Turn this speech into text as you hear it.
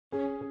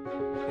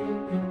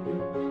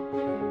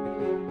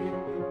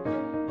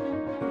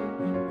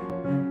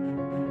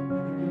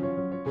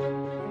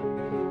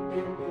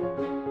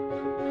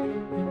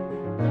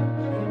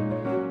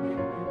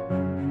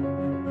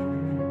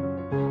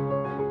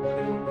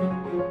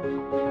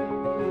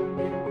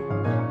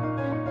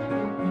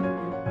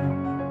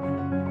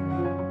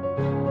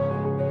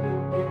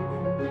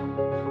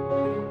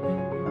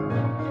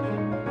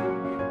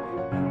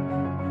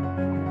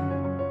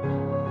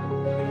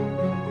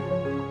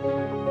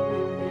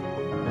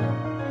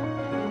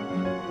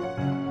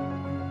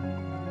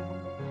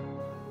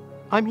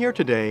I'm here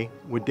today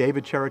with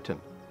David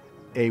Cheriton,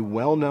 a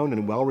well-known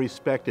and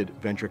well-respected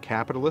venture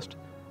capitalist,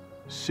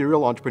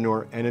 serial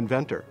entrepreneur, and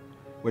inventor.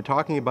 We're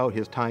talking about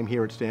his time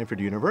here at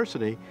Stanford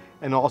University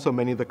and also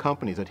many of the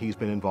companies that he's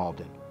been involved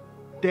in.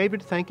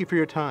 David, thank you for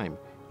your time.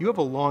 You have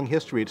a long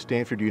history at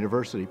Stanford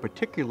University,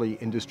 particularly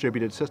in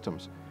distributed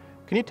systems.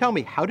 Can you tell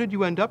me, how did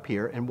you end up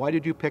here and why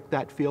did you pick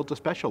that field to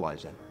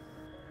specialize in?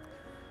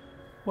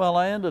 Well,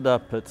 I ended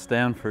up at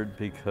Stanford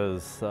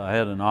because I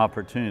had an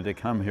opportunity to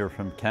come here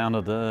from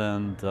Canada,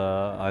 and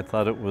I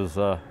thought it was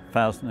a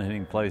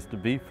fascinating place to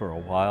be for a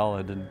while.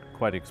 I didn't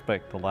quite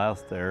expect to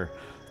last there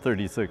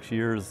 36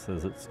 years,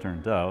 as it's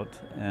turned out.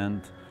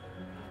 And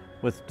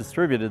with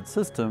distributed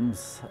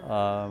systems,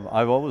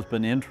 I've always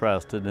been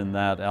interested in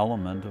that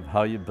element of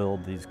how you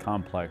build these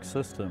complex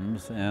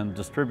systems, and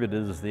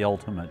distributed is the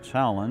ultimate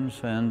challenge.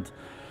 And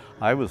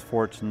I was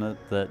fortunate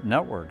that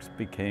networks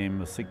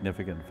became a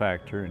significant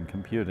factor in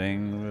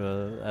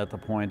computing at the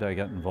point I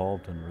got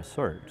involved in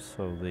research.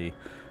 So the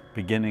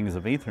beginnings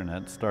of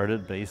Ethernet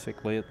started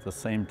basically at the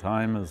same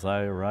time as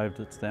I arrived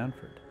at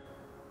Stanford.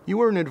 You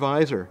were an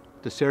advisor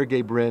to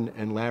Sergey Brin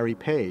and Larry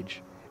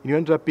Page, and you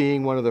ended up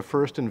being one of the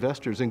first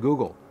investors in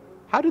Google.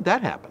 How did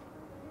that happen?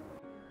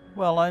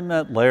 Well, I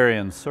met Larry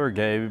and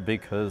Sergey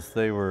because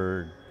they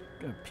were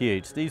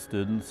PhD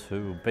students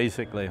who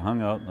basically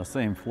hung out on the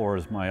same floor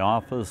as my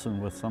office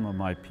and with some of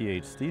my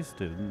PhD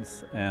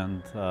students,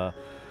 and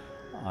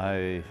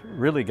I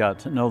really got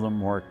to know them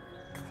more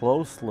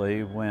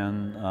closely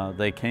when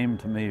they came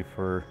to me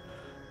for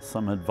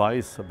some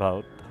advice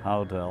about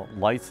how to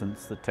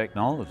license the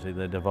technology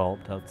they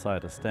developed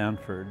outside of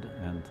Stanford.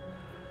 And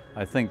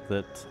I think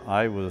that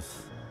I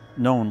was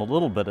known a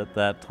little bit at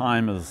that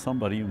time as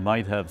somebody who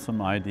might have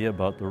some idea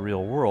about the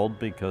real world,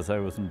 because I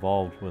was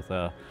involved with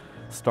a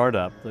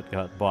startup that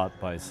got bought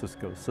by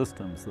Cisco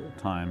Systems at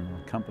the time,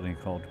 a company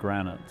called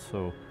Granite.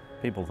 So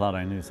people thought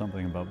I knew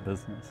something about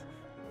business.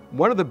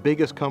 One of the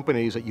biggest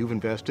companies that you've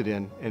invested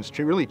in and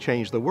really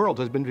changed the world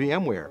has been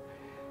VMware.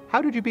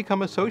 How did you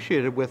become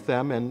associated with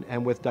them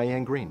and with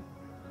Diane Greene?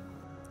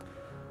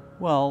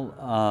 Well,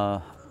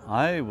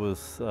 I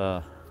was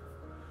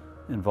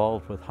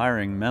involved with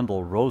hiring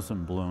Mendel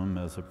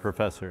Rosenblum as a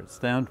professor at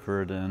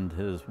Stanford, and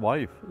his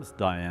wife was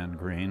Diane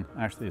Greene,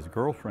 actually his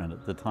girlfriend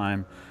at the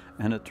time.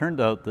 And it turned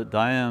out that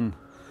Diane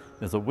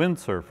is a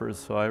windsurfer,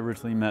 so I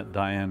originally met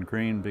Diane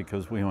Greene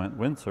because we went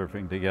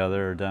windsurfing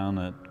together down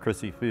at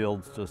Crissy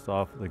Fields just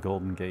off the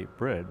Golden Gate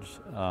Bridge.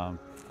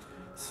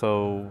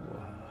 So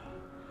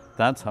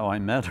that's how I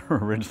met her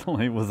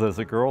originally, was as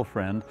a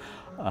girlfriend.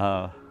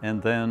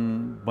 And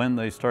then when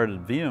they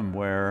started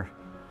VMware,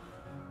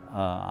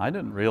 I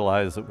didn't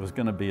realize it was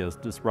going to be as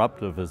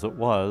disruptive as it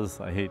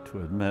was, I hate to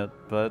admit,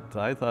 but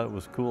I thought it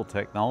was cool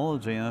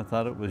technology and I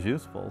thought it was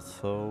useful.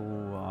 So,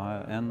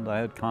 and I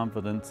had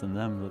confidence in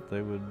them that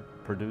they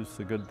would produce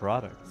a good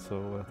product,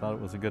 so I thought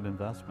it was a good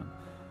investment.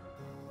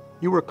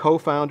 You were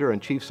co-founder and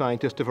chief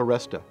scientist of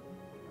Arista.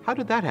 How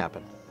did that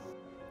happen?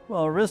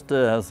 Well,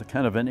 Arista has a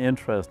kind of an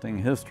interesting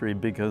history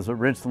because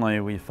originally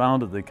we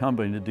founded the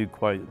company to do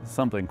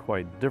something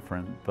quite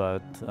different,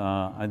 but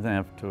I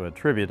have to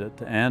attribute it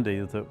to Andy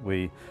that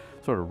we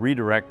sort of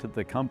redirected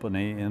the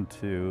company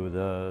into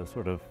the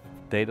sort of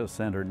data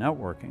center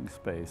networking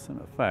space, in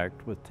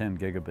effect, with 10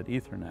 gigabit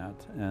Ethernet.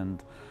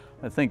 And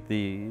I think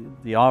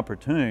the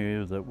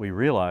opportunity that we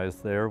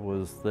realized there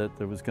was that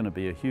there was going to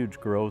be a huge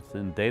growth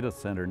in data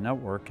center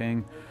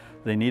networking.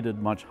 They needed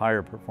much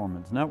higher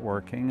performance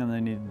networking, and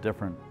they needed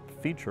different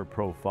feature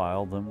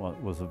profile than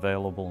what was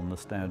available in the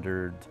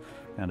standard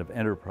kind of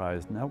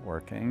enterprise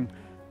networking.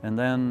 And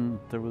then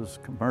there was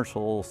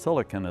commercial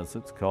silicon, as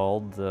it's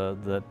called,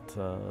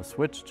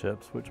 switch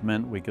chips, which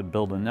meant we could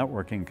build a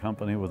networking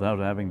company without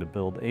having to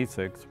build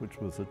ASICs, which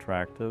was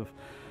attractive.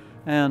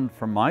 And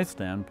from my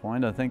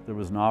standpoint, I think there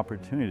was an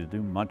opportunity to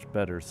do much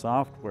better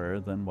software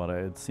than what I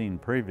had seen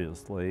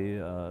previously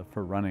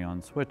for running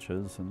on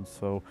switches, and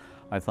so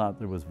I thought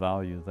there was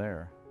value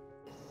there.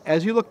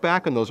 As you look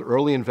back on those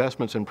early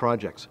investments and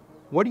projects,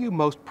 what are you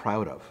most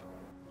proud of?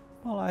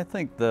 Well, I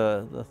think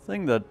the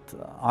thing that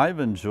I've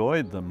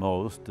enjoyed the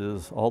most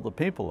is all the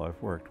people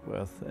I've worked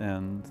with,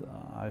 and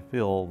I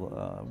feel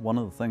one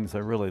of the things I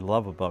really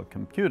love about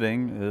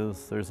computing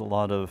is there's a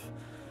lot of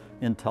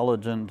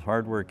intelligent,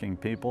 hardworking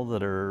people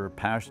that are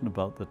passionate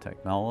about the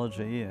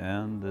technology,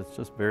 and it's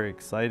just very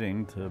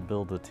exciting to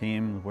build a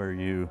team where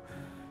you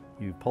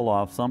pull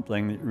off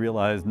something that you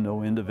realize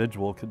no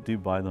individual could do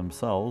by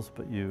themselves,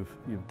 but you've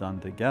done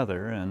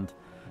together. And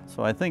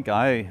so I think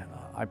I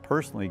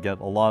personally get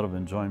a lot of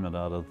enjoyment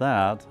out of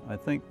that. I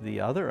think the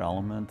other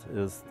element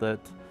is that,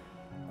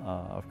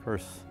 of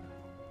course,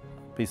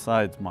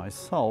 besides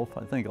myself,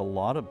 I think a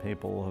lot of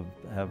people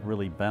have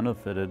really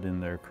benefited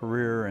in their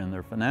career and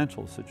their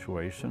financial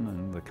situation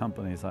and the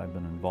companies I've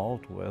been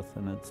involved with,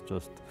 and it's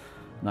just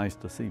nice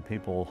to see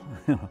people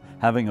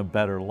having a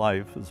better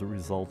life as a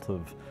result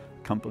of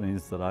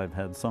companies that I've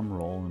had some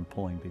role in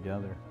pulling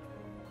together.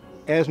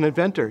 As an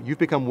inventor, you've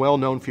become well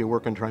known for your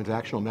work in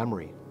transactional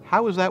memory.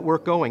 How is that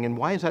work going and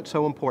why is that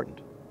so important?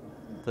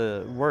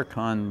 The work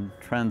on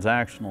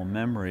transactional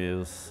memory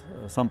is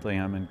something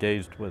I'm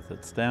engaged with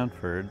at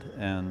Stanford,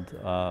 and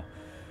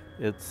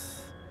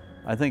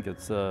I think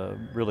it's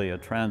really a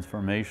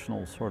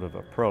transformational sort of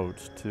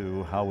approach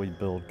to how we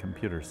build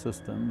computer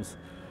systems.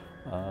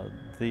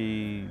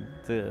 The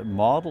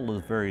model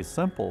is very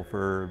simple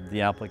for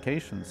the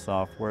application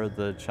software.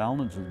 The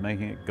challenge is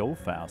making it go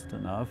fast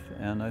enough,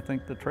 and I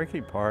think the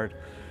tricky part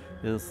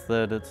is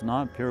that it's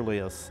not purely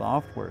a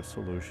software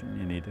solution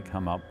you need to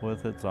come up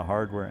with, it's a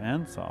hardware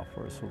and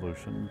software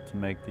solution to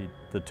make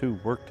the two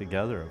work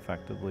together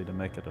effectively to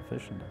make it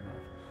efficient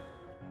enough.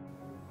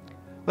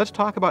 Let's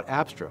talk about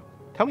Apstra.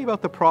 Tell me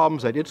about the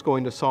problems that it's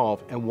going to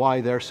solve and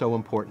why they're so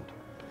important.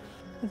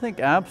 I think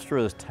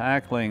Apstra is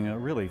tackling a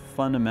really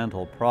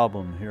fundamental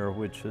problem here,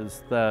 which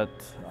is that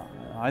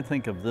I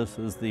think of this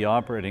as the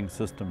operating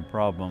system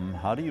problem.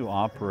 How do you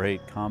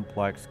operate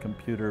complex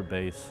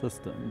computer-based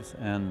systems?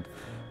 And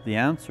the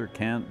answer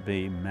can't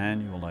be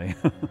manually.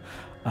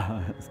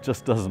 It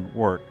just doesn't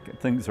work.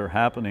 Things are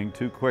happening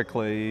too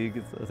quickly,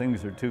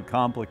 things are too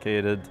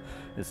complicated,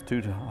 it's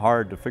too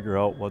hard to figure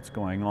out what's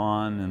going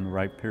on in the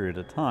right period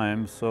of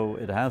time, so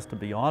it has to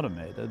be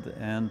automated.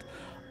 And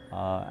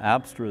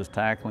Apstra is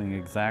tackling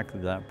exactly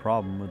that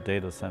problem with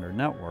data center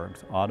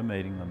networks,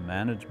 automating the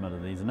management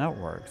of these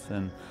networks.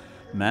 And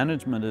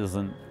management is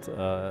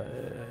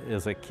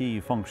a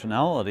key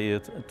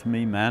functionality. To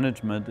me,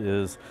 management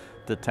is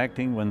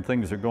detecting when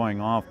things are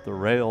going off the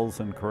rails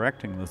and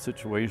correcting the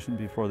situation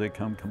before they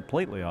come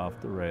completely off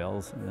the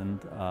rails. And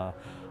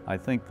I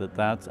think that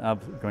that's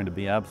going to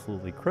be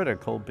absolutely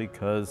critical,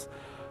 because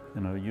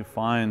you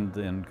find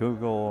in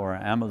Google or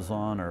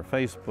Amazon or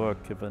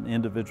Facebook, if an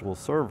individual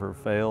server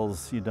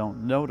fails, you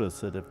don't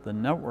notice it. If the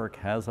network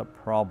has a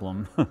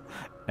problem,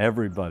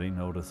 everybody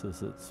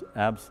notices. It's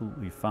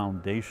absolutely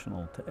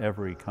foundational to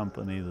every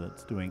company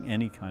that's doing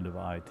any kind of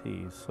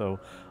IT. So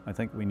I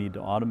think we need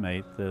to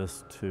automate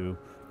this to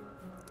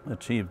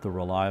achieve the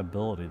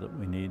reliability that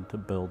we need to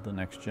build the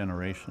next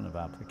generation of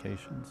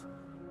applications.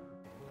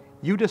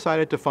 You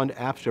decided to fund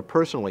Apstra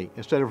personally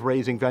instead of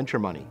raising venture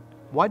money.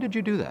 Why did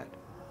you do that?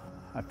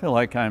 I feel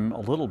like I'm a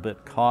little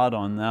bit caught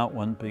on that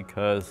one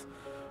because,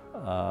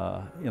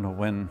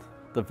 when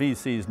the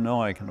VCs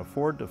know I can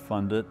afford to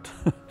fund it,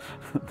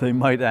 they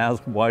might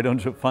ask, why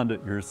don't you fund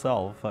it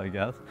yourself, I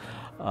guess.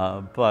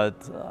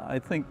 But I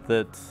think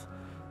that,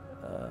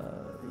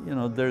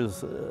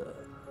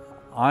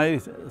 I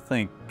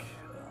think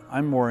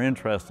I'm more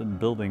interested in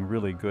building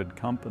really good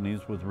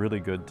companies with really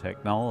good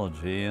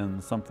technology,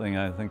 and something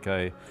I think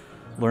I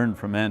learned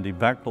from Andy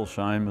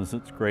Bechtolsheim is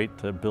it's great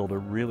to build a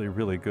really,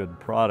 really good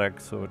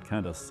product so it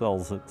kind of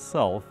sells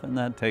itself, and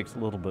that takes a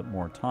little bit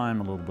more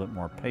time, a little bit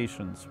more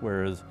patience,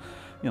 whereas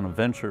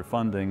venture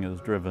funding is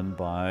driven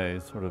by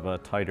sort of a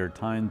tighter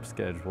time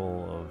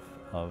schedule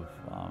of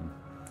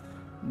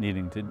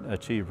needing to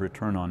achieve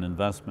return on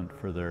investment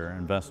for their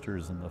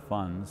investors in the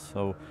funds.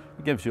 So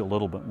it gives you a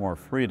little bit more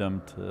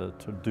freedom to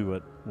do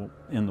it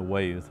in the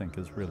way you think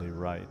is really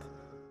right.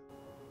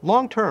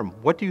 Long term,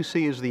 what do you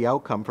see as the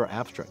outcome for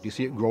Apstra? Do you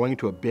see it growing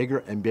into a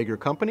bigger and bigger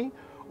company,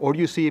 or do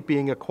you see it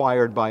being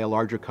acquired by a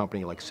larger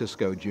company like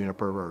Cisco,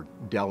 Juniper, or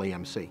Dell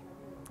EMC?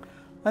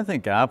 I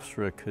think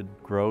Apstra could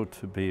grow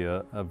to be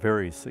a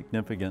very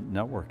significant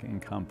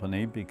networking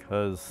company,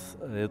 because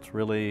it's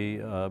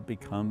really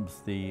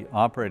becomes the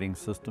operating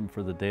system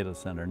for the data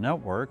center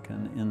network,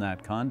 and in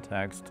that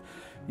context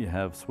you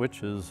have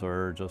switches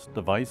or just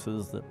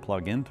devices that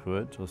plug into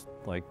it, just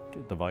like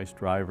device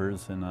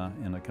drivers in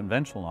a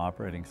conventional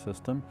operating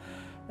system.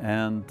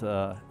 And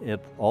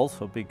it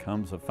also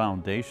becomes a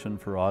foundation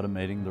for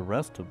automating the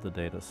rest of the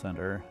data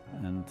center.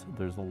 And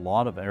there's a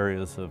lot of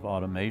areas of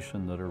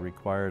automation that are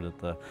required at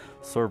the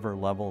server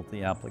level, at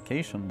the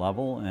application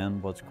level,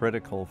 and what's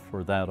critical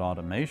for that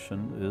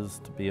automation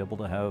is to be able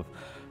to have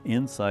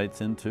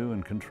insights into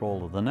and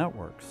control of the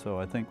network. So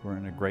I think we're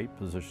in a great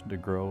position to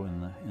grow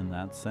in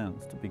that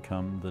sense, to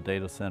become the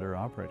data center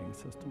operating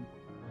system.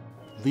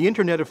 The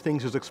Internet of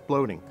Things is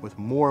exploding with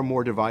more and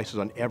more devices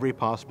on every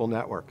possible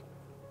network.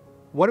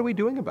 What are we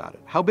doing about it?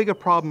 How big a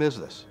problem is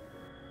this?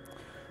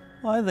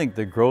 Well, I think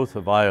the growth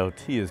of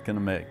IoT is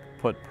going to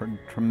put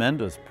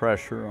tremendous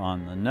pressure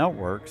on the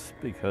networks,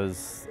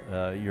 because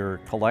you're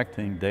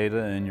collecting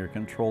data and you're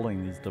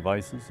controlling these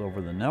devices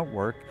over the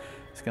network.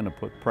 It's going to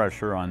put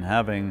pressure on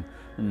having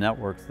the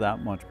networks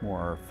that much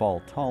more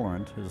fault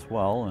tolerant as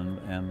well,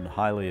 and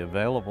highly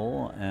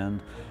available.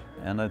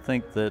 And I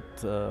think that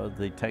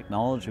the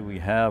technology we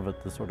have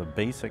at the sort of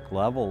basic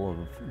level of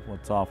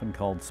what's often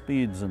called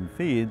speeds and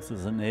feeds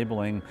is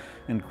enabling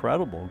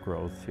incredible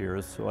growth here.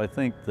 So I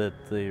think that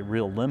the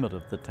real limit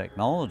of the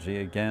technology,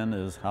 again,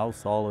 is how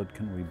solid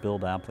can we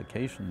build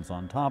applications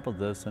on top of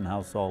this, and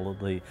how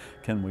solidly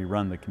can we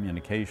run the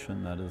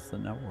communication that is the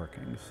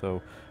networking.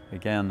 So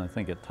again, I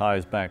think it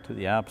ties back to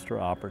the Apstra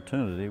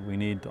opportunity. We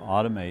need to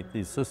automate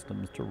these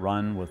systems to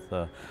run with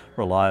the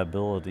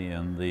reliability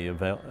and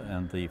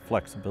the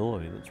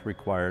flexibility that's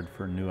required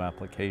for new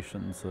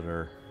applications that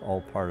are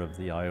all part of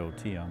the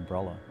IoT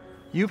umbrella.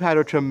 You've had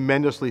a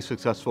tremendously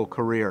successful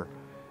career.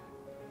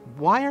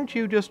 Why aren't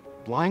you just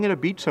lying at a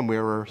beach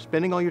somewhere or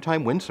spending all your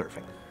time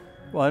windsurfing?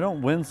 Well, I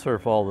don't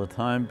windsurf all the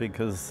time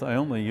because I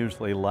only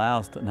usually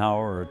last an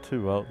hour or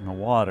two out in the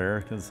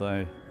water because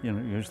I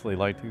usually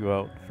like to go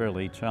out in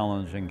fairly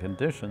challenging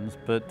conditions.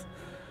 But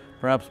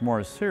perhaps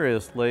more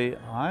seriously,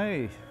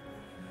 I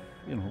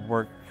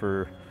worked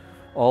for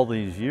all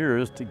these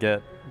years to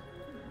get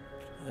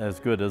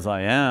as good as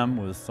I am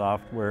with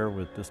software,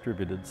 with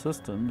distributed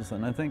systems,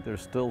 and I think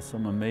there's still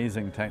some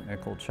amazing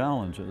technical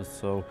challenges.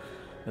 So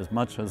as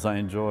much as I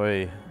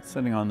enjoy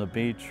sitting on the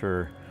beach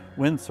or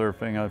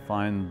windsurfing, I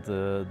find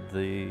the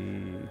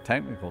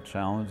technical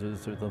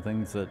challenges are the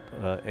things that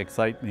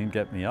excite me and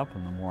get me up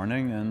in the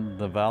morning, and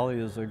the Valley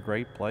is a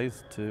great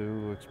place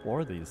to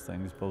explore these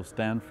things, both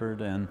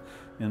Stanford and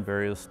in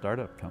various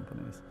startup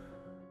companies.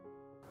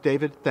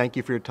 David, thank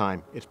you for your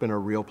time. It's been a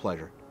real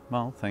pleasure.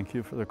 Well, thank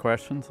you for the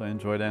questions. I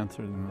enjoyed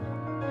answering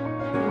them.